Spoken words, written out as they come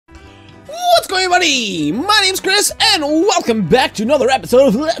going on, everybody? My name's Chris, and welcome back to another episode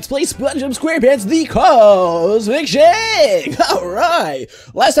of Let's Play SpongeBob SquarePants: The Cosmic Shake! Alright,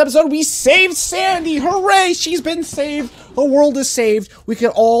 last episode we saved Sandy! Hooray! She's been saved! The world is saved! We can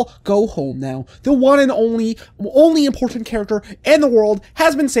all go home now. The one and only important character in the world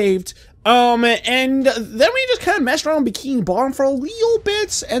has been saved. And then we just kind of messed around Bikini Bottom for a little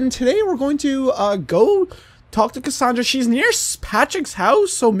bit, and today we're going to, go talk to Cassandra. She's near Patrick's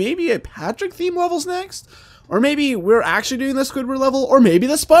house, so maybe a Patrick theme level's next? Or maybe we're actually doing the Squidward level, or maybe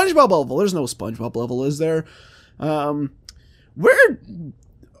the SpongeBob level. There's no SpongeBob level, is there?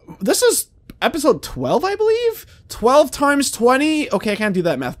 This is episode 12, I believe? 12 times 20? Okay, I can't do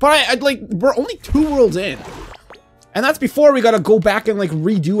that math, but I'd like, we're only 2 worlds in. And that's before we gotta go back and like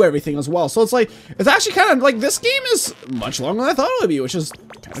redo everything as well. So it's like, it's actually kind of like, this game is much longer than I thought it would be, which is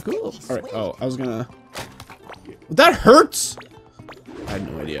kind of cool. Alright, oh, I was gonna... That hurts! I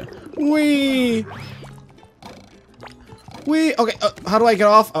had no idea. Wee! Okay, how do I get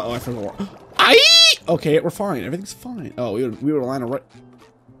off? Uh oh, I forgot. Okay, we're fine. Everything's fine. Oh, we were lying right.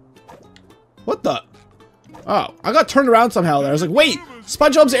 What the? Oh, I got turned around somehow there. I was like, wait,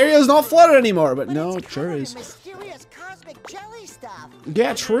 SpongeBob's area is not flooded anymore. But no, it sure is. Mysterious cosmic jelly stuff.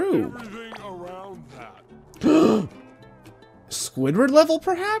 Yeah, true. Everything around that. Squidward level,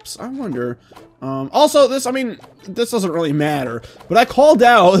 perhaps? I wonder. Also, this doesn't really matter, but I called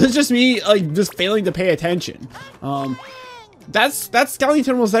out. It's just me, like, just failing to pay attention. That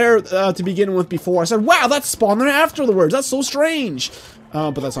skeleton was there to begin with before. I said, wow, that spawned there afterwards. That's so strange.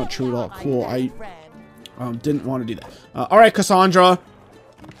 But that's not true at all. Cool, I didn't want to do that. Alright, Cassandra.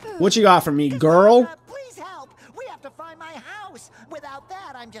 What you got for me, girl? Please help. We have to find my house. Without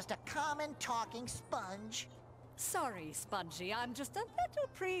that, I'm just a common talking sponge. Sorry, Spongy, I'm just a little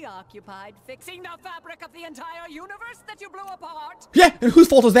preoccupied fixing the fabric of the entire universe that you blew apart. Yeah, and whose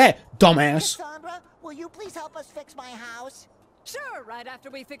fault is that, dumbass? Cassandra, will you please help us fix my house? Sure, right after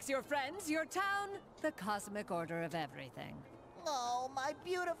we fix your friends, your town, the cosmic order of everything. Oh, my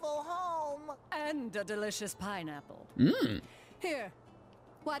beautiful home. And a delicious pineapple. Here,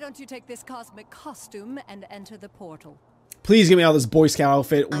 why don't you take this cosmic costume and enter the portal? Please give me out this Boy Scout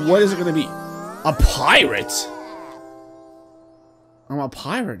outfit. What is it gonna be? A pirate? I'm a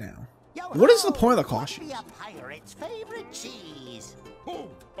pirate now. What is the point of the costume? Be a pirate's favorite cheese. Oh,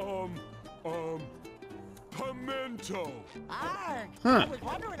 pimento. Arg, Huh. I was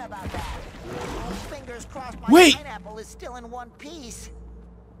wondering about that. Fingers crossed my Wait. pineapple is still in one piece.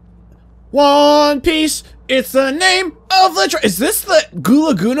 One Piece, it's the name of the is this the Goo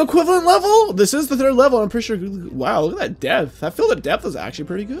Lagoon equivalent level? This is the 3rd level, I'm pretty sure. Wow, look at that depth. I feel the depth is actually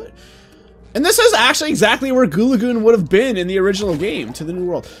pretty good. And this is actually exactly where Goo Lagoon would have been in the original game to the new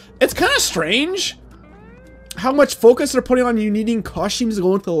world. It's kind of strange how much focus they're putting on you needing costumes to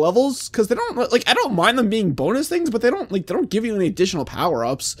go into the levels, because they don't, like, I don't mind them being bonus things, but they don't give you any additional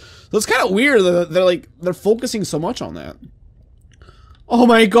power-ups. So it's kind of weird that they're focusing so much on that. Oh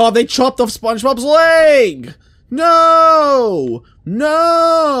my god, they chopped off SpongeBob's leg! No!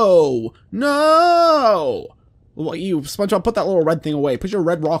 No! No! Well, you, SpongeBob, put that little red thing away. Put your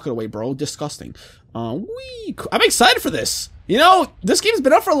red rocket away, bro. Disgusting. I'm excited for this. You know, this game's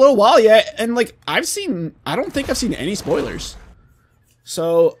been out for a little while yet, and, like, I don't think I've seen any spoilers.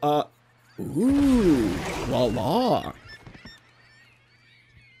 So, ooh, voila.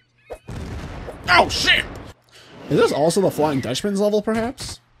 Oh, shit! Is this also the Flying Dutchman's level,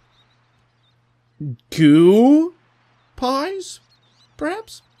 perhaps? Goo pies?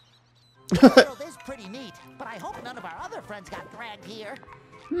 Perhaps? The world is pretty neat, but I hope none of our other friends got dragged here.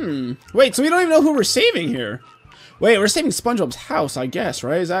 Wait, so we don't even know who we're saving here. Wait, we're saving SpongeBob's house, I guess,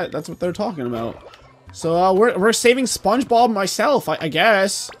 right? That's what they're talking about. So, we're saving SpongeBob myself, I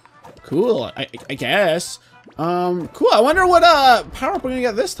guess. Cool, I guess. Cool, I wonder what, power-up we're gonna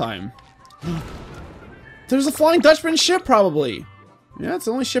get this time. There's a Flying Dutchman ship, probably. Yeah, it's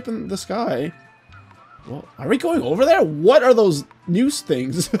the only ship in the sky. Well, are we going over there? What are those news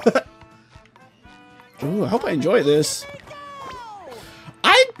things? Ooh, I hope I enjoy this.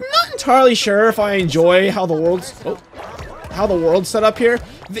 I'm not entirely sure if I enjoy how the world's set up here.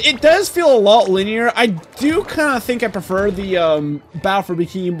 It does feel a lot linear. I do kind of think I prefer the Battle for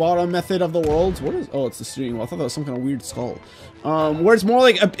Bikini Bottom method of the worlds. What is? Oh, it's the steering wheel. I thought that was some kind of weird skull. Where it's more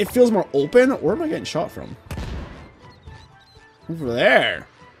like it feels more open. Where am I getting shot from? Over there.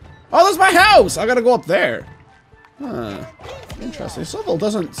 Oh, that's my house. I gotta go up there. Huh. Interesting. This level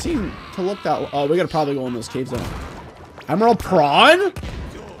doesn't seem to look that. Oh, we gotta probably go in those caves then. Emerald Prawn?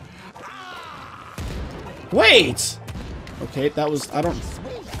 Wait. Okay, that was. I don't.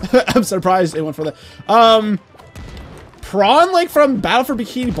 I'm surprised it went for that. Prawn, like, from Battle for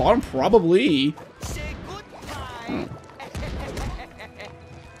Bikini Bottom? Probably.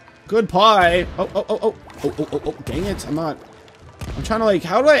 Good pie. Oh, dang it. I'm trying to, like,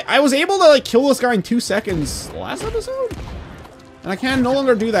 how do I was able to, like, kill this guy in 2 seconds last episode? And I can no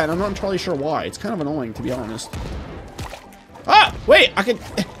longer do that, and I'm not entirely sure why. It's kind of annoying, to be honest. Ah! Wait, I can...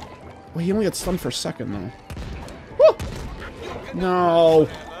 Wait, he only gets stunned for a second, though. Woo! No.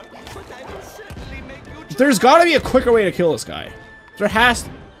 There's gotta be a quicker way to kill this guy. There has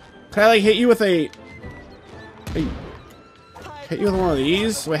to... Can I, like, hit you with a... Hit you with one of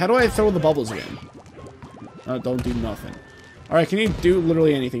these? Wait, how do I throw the bubbles again? Don't do nothing. Alright, can you do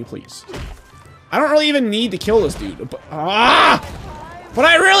literally anything, please? I don't really even need to kill this dude. But, but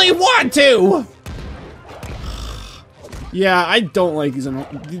I really want to! Yeah, I don't like these.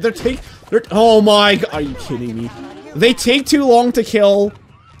 Oh my god, are you kidding me? They take too long to kill.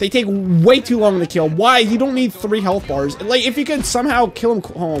 They take way too long to kill. Why? You don't need 3 health bars. Like, if you could somehow kill him.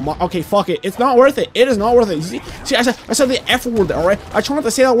 Oh my, okay, fuck it. It's not worth it. It is not worth it. See, I said the F word there, alright? I try not to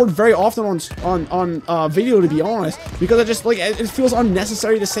say that word very often on video, to be honest, because I just, like, it feels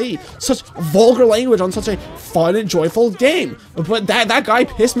unnecessary to say such vulgar language on such a fun and joyful game. But that guy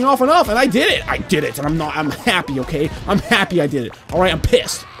pissed me off enough, and I did it. I did it, and I'm happy, okay? I'm happy I did it. Alright, I'm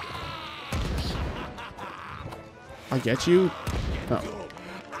pissed. I get you. Oh.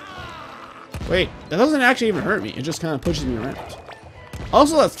 Wait, that doesn't actually even hurt me. It just kind of pushes me around.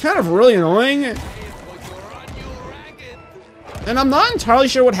 Also, that's kind of really annoying. And I'm not entirely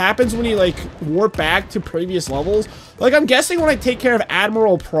sure what happens when you, like, warp back to previous levels. Like, I'm guessing when I take care of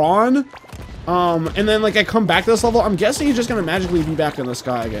Admiral Prawn, and then, like, I come back to this level, I'm guessing he's just gonna magically be back in the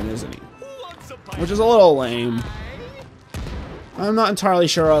sky again, isn't he? Which is a little lame. I'm not entirely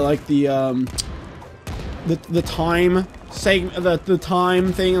sure I like the time segment, the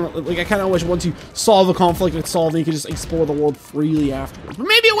time thing. Like, I kind of wish once you solve the conflict it's solved, you could just explore the world freely afterwards. But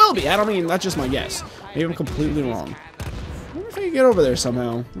maybe it will be. I don't mean, that's just my guess. Maybe I'm completely wrong. I wonder if I can get over there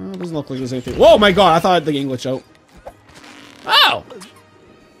somehow. Well, it doesn't look like there's anything. Whoa, my god! I thought I had the game glitch out. Oh.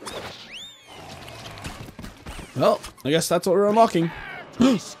 Well, I guess that's what we're unlocking.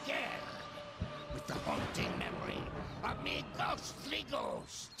 With the haunting memory of me ghostly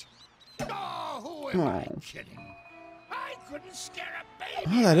ghost. Oh, who am I kidding? I couldn't scare a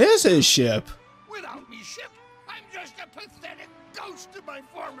baby. Oh, that is his ship. Without me ship, I'm just a pathetic ghost of my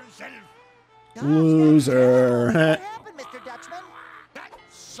former self. Loser. What happened, Mr. Dutchman? That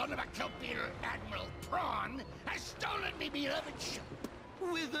son of a kelp-eater, Admiral Prawn, has stolen me beloved ship.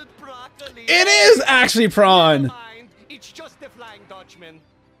 With a broccoli. It is actually Prawn. Mind. It's just a flying Dutchman.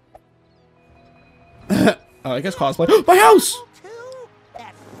 Oh, I guess cosplay. My house. Too?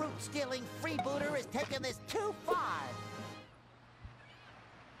 That fruit-stealing freebooter is taking this too far.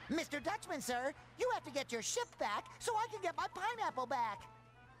 Mr. Dutchman, sir, you have to get your ship back so I can get my pineapple back.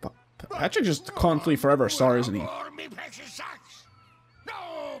 Patrick just constantly forever star, isn't he? Me precious socks. No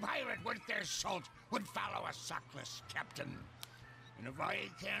pirate worth their salt would follow a sockless captain. And if I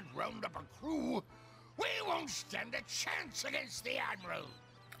can't round up a crew, we won't stand a chance against the Admiral.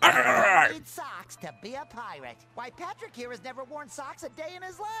 You need socks to be a pirate. Why, Patrick here has never worn socks a day in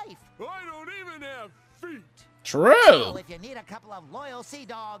his life. I don't even have feet. True. So if you need a couple of loyal sea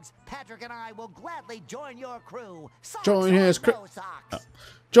dogs, Patrick and I will gladly join your crew. Socks Join his or crew. no socks.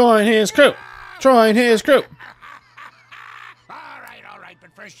 Join his crew. Join his crew. All right,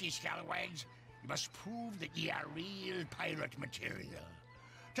 but first, ye scalawags, you must prove that ye are real pirate material.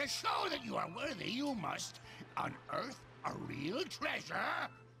 To show that you are worthy, you must unearth a real treasure.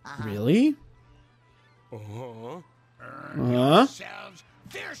 Really? Earn yourselves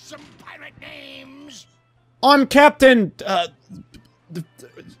fearsome pirate names. I'm Captain,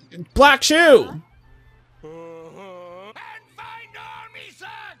 Black Shoe. And find army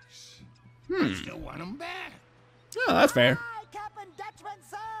socks. I still want them back. Oh, that's fair. Hi, Captain Dutchman,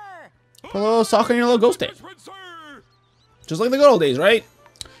 sir. Put a little sock on your little ghost day. Dutchman, sir. Just like the good old days, right?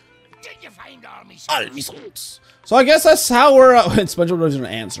 Did you find army socks? Army socks. So I guess that's how we're. SpongeBob doesn't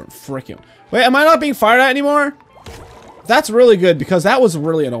answer. Frickin'. Wait, am I not being fired at anymore? That's really good because that was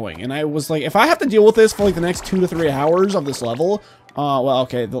really annoying. And I was like, if I have to deal with this for like the next 2 to 3 hours of this level, well,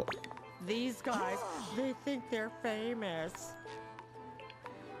 okay. These guys, they think they're famous.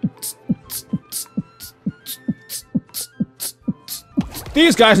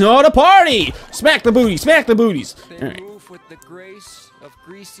 These guys know how to party. Smack the booty. Smack the booties. They All right. move with the grace of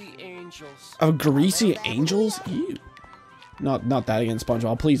greasy angels. Of greasy angels? Ew. Not that again,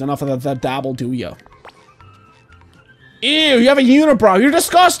 SpongeBob. Please, enough of that dabble, do ya? Ew, you have a unibrow. You're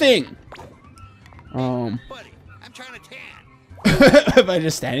disgusting. Buddy, I'm trying to tan. Am I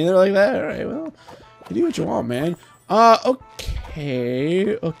just standing there like that? All right, well, you do what you want, man.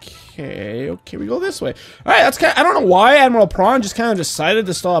 Okay, we go this way. All right, that's kind of, I don't know why Admiral Prawn just kind of decided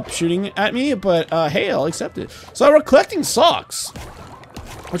to stop shooting at me, but hey, I'll accept it. So we're collecting socks,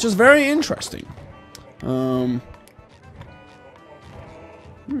 which is very interesting.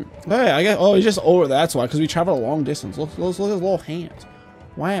 Hey, I guess, oh, he's just over, that's why, because we traveled a long distance. Look at his little hands.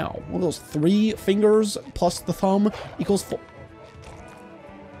 Wow, one of those 3 fingers plus the thumb equals 4.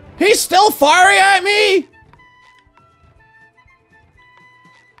 He's still firing at me!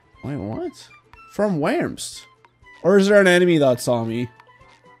 Wait, what? From where? Or is there an enemy that saw me?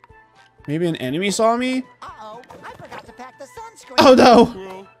 Maybe an enemy saw me? Uh-oh, I forgot to pack the sunscreen. Oh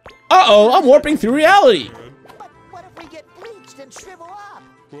no! Uh-oh, I'm warping through reality! But what if we get bleached and shrivel up?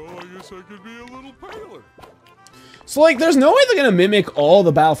 Well, I guess I could be a little paler. So, like, there's no way they're gonna mimic all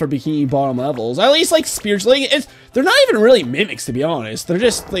the Battle for Bikini Bottom levels. At least, like, spiritually, they're not even really mimics, to be honest. They're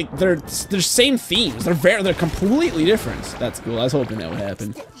just, like, they're same themes. They're completely different. That's cool. I was hoping that would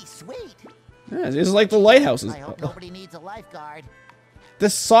happen. Sticky sweet. Yeah, it's like the lighthouses. I hope nobody needs a lifeguard.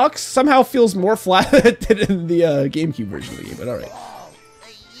 This socks somehow feels more flat than it did in the GameCube version of the game, but alright.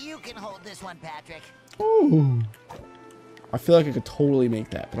 You can hold this one, Patrick. Ooh. I feel like I could totally make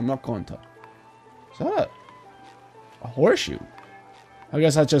that, but I'm not going to. Is that a horseshoe? I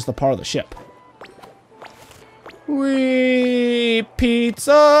guess that's just the part of the ship. Wee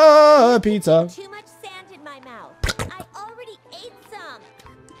pizza, pizza. Too much sand in my mouth. I already ate some.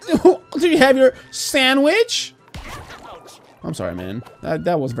 Do you have your sandwich? I'm sorry, man.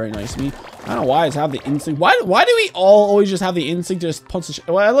 That was very nice of me. I don't know why I just have the instinct. Why do we all always just have the instinct to just punch the shit?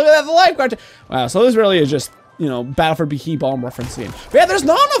 Well, look at that, the lifeguard. Wow, so this really is just, you know, Battle for Bikini Bottom referencing. But yeah, there's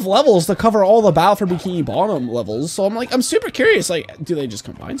not enough levels to cover all the Battle for Bikini Bottom levels. So I'm super curious. Like, do they just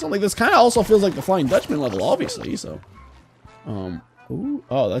combine something? Like, this kind of also feels like the Flying Dutchman level, obviously. So, ooh,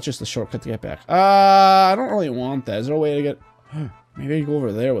 oh, that's just a shortcut to get back. I don't really want that. Is there a way to get? Maybe I go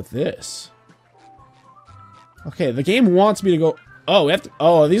over there with this. Okay, the game wants me to go. Oh, we have to.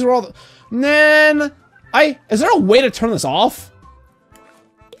 Oh, these are all. Then is there a way to turn this off?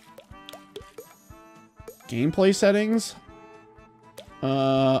 Gameplay settings.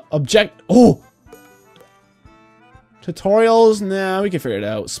 Object. Oh. Tutorials. Nah, we can figure it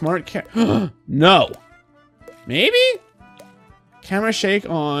out. Smart no. Maybe. Camera shake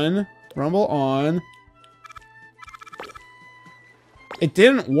on. Rumble on. It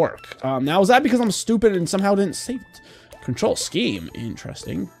didn't work. Now, was that because I'm stupid and somehow didn't save it? Control scheme.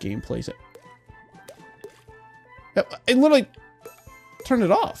 Interesting. Gameplay set. It literally turned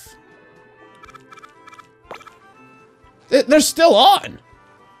it off. They're still on.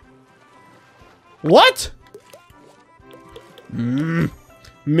 What? Mr.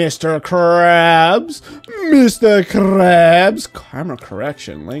 Krabs. Mr. Krabs. Camera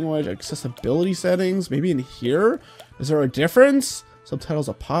correction. Language. Accessibility settings. Maybe in here? Is there a difference? Subtitles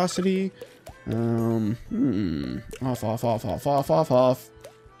opacity. Off.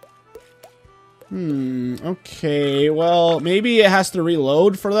 Okay, well, maybe it has to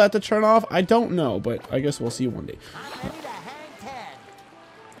reload for that to turn off. I don't know, but I guess we'll see one day. I'm ready to hang 10.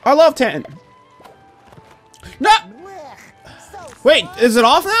 I love 10. No! Wait, is it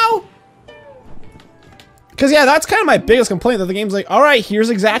off now? Because, yeah, that's kind of my biggest complaint, that the game's like, alright, here's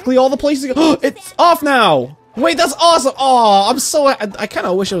exactly all the places to go. It's off now! Wait, that's awesome! Oh, I'm so... I kind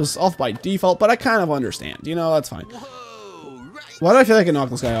of wish it was off by default, but I kind of understand. You know, that's fine. Why do I feel like I can knock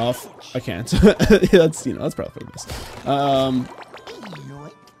this guy off? I can't. That's, you know, that's probably for this.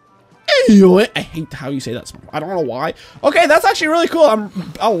 I hate how you say that. I don't know why. Okay, that's actually really cool. I'm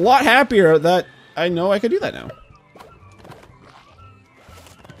a lot happier that I know I could do that now.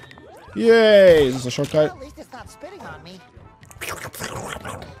 Yay! Is this a shortcut? Well, at least it's not spitting on me.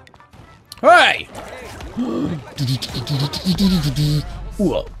 Hey! Ooh.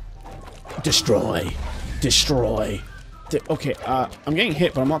 Destroy. Okay, I'm getting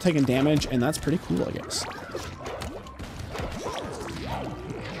hit, but I'm not taking damage, and that's pretty cool, I guess.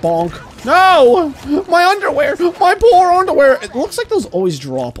 Bonk. No! My underwear! My poor underwear! It looks like those always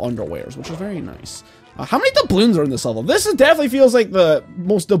drop underwears, which is very nice. How many doubloons are in this level? This definitely feels like the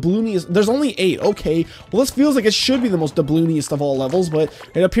most doublooniest. There's only 8. Okay. Well, this feels like it should be the most doublooniest of all levels, but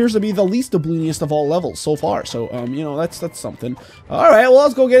it appears to be the least doublooniest of all levels so far. So, you know, that's something. All right. Well,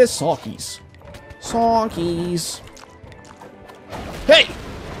 let's go get his sockies. Sockies. Hey!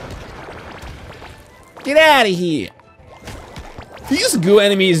 Get out of here. These goo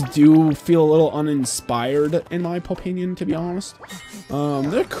enemies do feel a little uninspired, in my opinion, to be honest.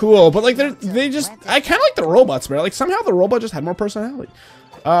 They're cool, but like they just, I kind of like the robots, man. Like somehow the robot just had more personality.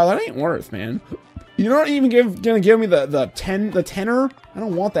 That ain't worth, man. You're not even gonna give me the tenner? I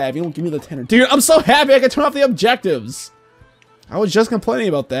don't want that if you don't give me the tenner. Dude, I'm so happy I can turn off the objectives. I was just complaining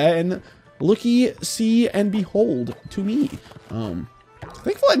about that, and looky, see, and behold to me.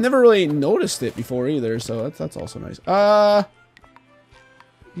 Thankfully I never really noticed it before either, so that's also nice.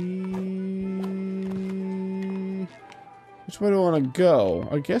 Which way do I want to go?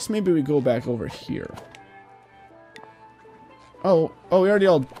 I guess maybe we go back over here. Oh,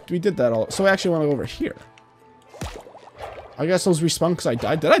 we did that all. So I actually want to go over here. I guess those respawn because I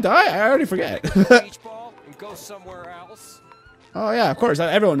died. Did I die? I already forget. Beach ball and go somewhere else. Oh yeah, of course.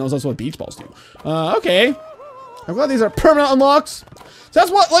 Everyone knows that's what beach balls do. Okay. I'm glad these are permanent unlocks. So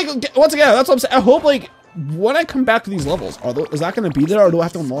that's what, like, once again, that's what I'm saying. I hope, like, when I come back to these levels, is that going to be there, or do I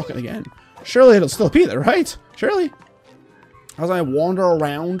have to unlock it again? Surely it'll still be there, right? Surely. As I wander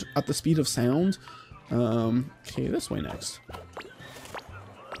around at the speed of sound. Okay, this way next.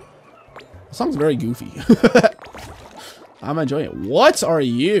 The song's very goofy. I'm enjoying it. What are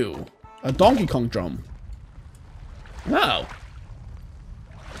you? A Donkey Kong drum. No.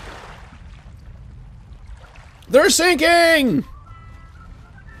 They're sinking!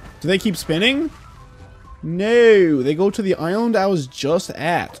 Do they keep spinning? No, they go to the island I was just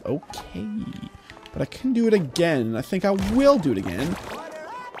at. Okay. But I can do it again, and I think I will do it again.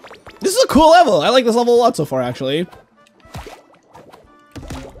 This is a cool level. I like this level a lot so far, actually.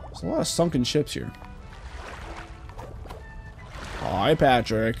 There's a lot of sunken ships here. Hi,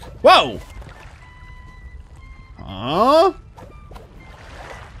 Patrick. Whoa! Huh?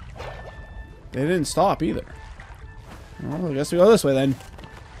 They didn't stop either. Well, I guess we go this way then.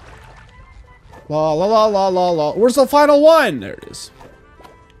 La la la la la la. Where's the final one? There it is.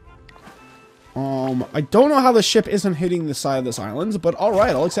 I don't know how the ship isn't hitting the side of this island, but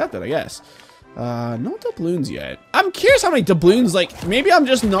alright, I'll accept it, I guess. No doubloons yet. I'm curious how many doubloons, like, maybe I'm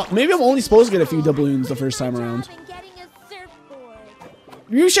only supposed to get a few doubloons the first time around.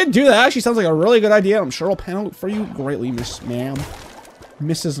 You should do that. Actually sounds like a really good idea. I'm sure I'll pan out for you greatly, Mrs.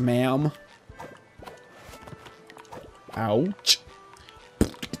 Ma'am. Ouch.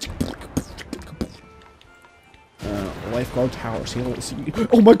 Lifeguard tower. See.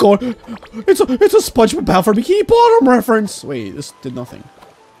 Oh my god! It's a SpongeBob Battle for Bikini Bottom reference. Wait, this did nothing.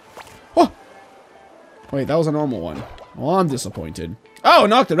 Oh, wait, that was a normal one. Well, I'm disappointed. Oh,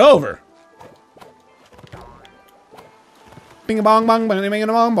 knocked it over. Bing bong bong bing bing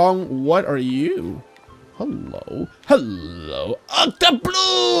bong bong. What are you? Hello, hello,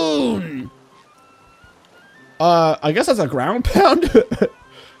 Octobloon. I guess that's a ground pound.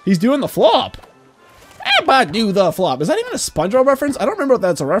 He's doing the flop. But do the flop. Is that even a SpongeBob reference? I don't remember what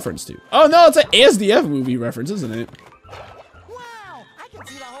that's a reference to. Oh no, it's an ASDF movie reference, isn't it? Wow, I can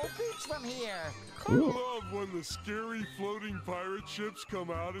see the whole beach from here. Cool. I love when the scary floating pirate ships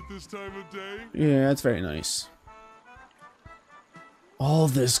come out at this time of day. Yeah, that's very nice. All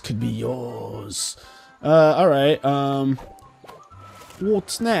this could be yours. Alright,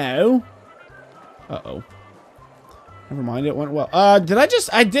 what's now? Uh-oh. Never mind, it went well. I did have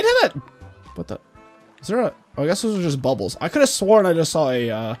that. What the? Is there a? Oh, I guess those are just bubbles. I could have sworn I just saw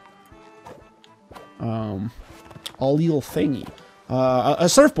a little thingy, a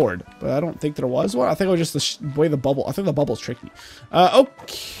surfboard, but I don't think there was one. I think it was just the way the bubble. I think the bubbles tricked me.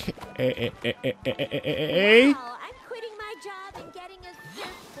 Okay. Wow, I'm quitting my job and getting a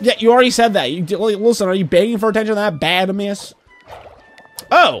surfboard. Yeah, you already said that. Listen, are you begging for attention that bad, miss?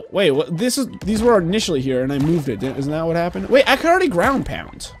 Oh, wait. What? These were initially here, and I moved it. Isn't that what happened? Wait, I could already ground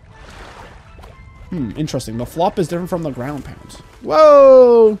pound. Interesting. The flop is different from the ground pound.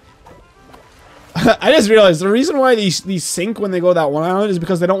 Whoa! I just realized the reason why these sink when they go that one island is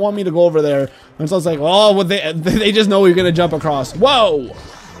because they don't want me to go over there. And so it's like, oh, well, they just know you're gonna jump across. Whoa!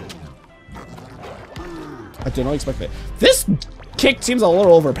 I did not expect that. This kick seems a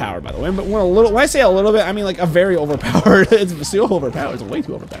little overpowered, by the way. But when I say a little bit, I mean like a very overpowered. It's still overpowered. It's way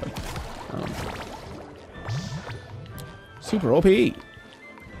too overpowered. Super OP.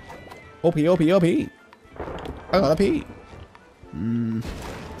 OP, OP, OP. I got a P. A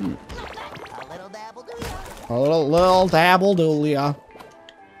little dabble do ya? A little dabble do ya.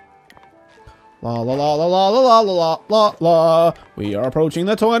 La la la la la la la la la la. We are approaching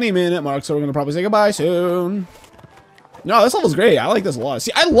the 20-minute mark, so we're gonna probably say goodbye soon. No, this level's great. I like this a lot.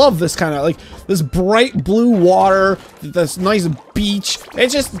 See, I love this kind of like this bright blue water, this nice beach.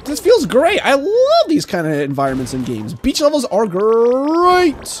 This feels great. I love these kind of environments in games. Beach levels are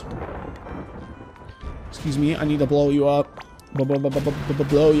great. Excuse me, I need to blow you up. Blow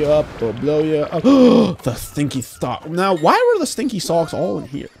you up. Blow you up. The stinky sock. Now, why were the stinky socks all in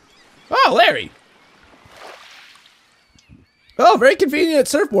here? Oh, Larry. Oh, very convenient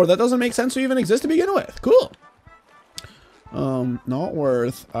surfboard. That doesn't make sense to even exist to begin with. Cool. Not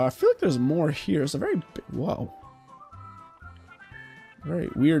worth. I feel like there's more here. It's a very big, whoa. Very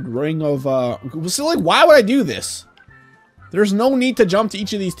weird ring of, so like, why would I do this? There's no need to jump to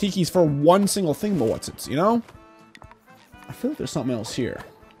each of these tikis for one single thing, but what's it, you know? I feel like there's something else here.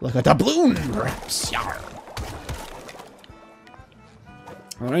 Like a doubloon, perhaps, yar.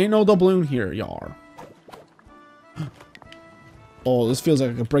 There ain't no doubloon here, yar. Oh, this feels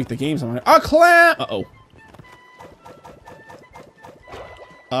like I could break the game somehow. A clam! Uh-oh.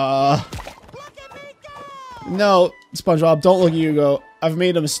 No, SpongeBob, don't look at you go. I've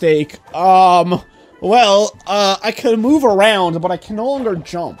made a mistake. Well, I can move around, but I can no longer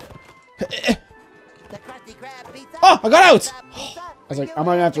jump. Oh, I got out! I was like, I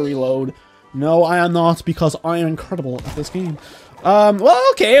might have to reload. No, I am not, because I am incredible at this game.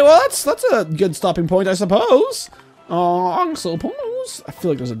 Well, okay, well, that's a good stopping point, I suppose. I suppose. I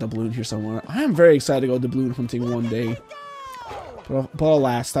feel like there's a doubloon here somewhere. I am very excited to go doubloon hunting one day. But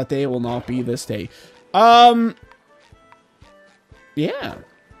alas, that day will not be this day. Yeah.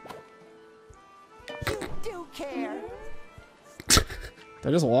 You do care. Did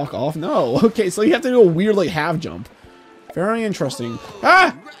I just walk off? No. Okay, so you have to do a weird, like, half jump. Very interesting.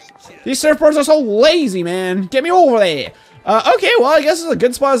 Ah! These surfboards are so lazy, man. Get me over there. Okay, well, I guess it's a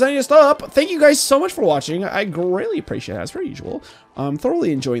good spot as any to stop. Thank you guys so much for watching. I greatly appreciate it, as per usual. I'm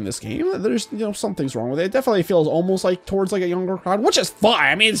thoroughly enjoying this game. There's, you know, some things wrong with it. It definitely feels almost like towards like a younger crowd, which is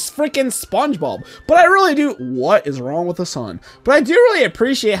fine. I mean, it's freaking SpongeBob. But I really do. What is wrong with the sun? But I do really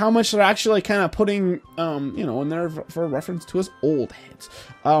appreciate how much they're actually kind of putting, you know, in there for reference to his old hits.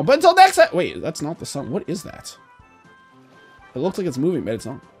 But until next time. Wait, that's not the sun. What is that? It looks like it's moving, but it's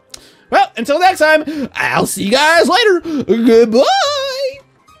not. Well, until next time, I'll see you guys later. Goodbye.